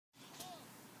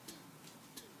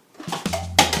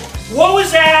What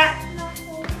was that?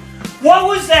 What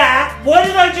was that? What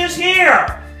did I just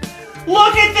hear?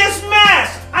 Look at this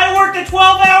mess! I worked a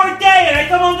 12-hour day and I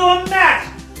come home to a mess!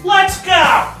 Let's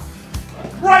go!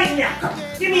 Right now!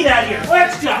 Give me that here!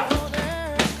 Let's go!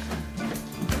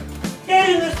 Get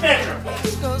in this bedroom!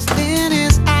 Goes thin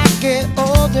as I get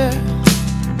older.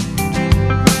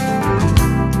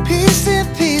 Piece in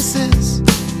pieces,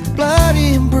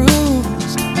 bloody and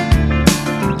bruised.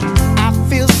 I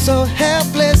feel so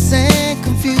helpless and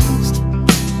confused.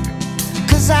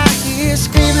 Cause I hear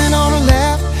screaming on the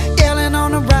left, yelling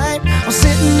on the right. I'm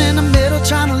sitting in the middle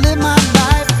trying to live my life.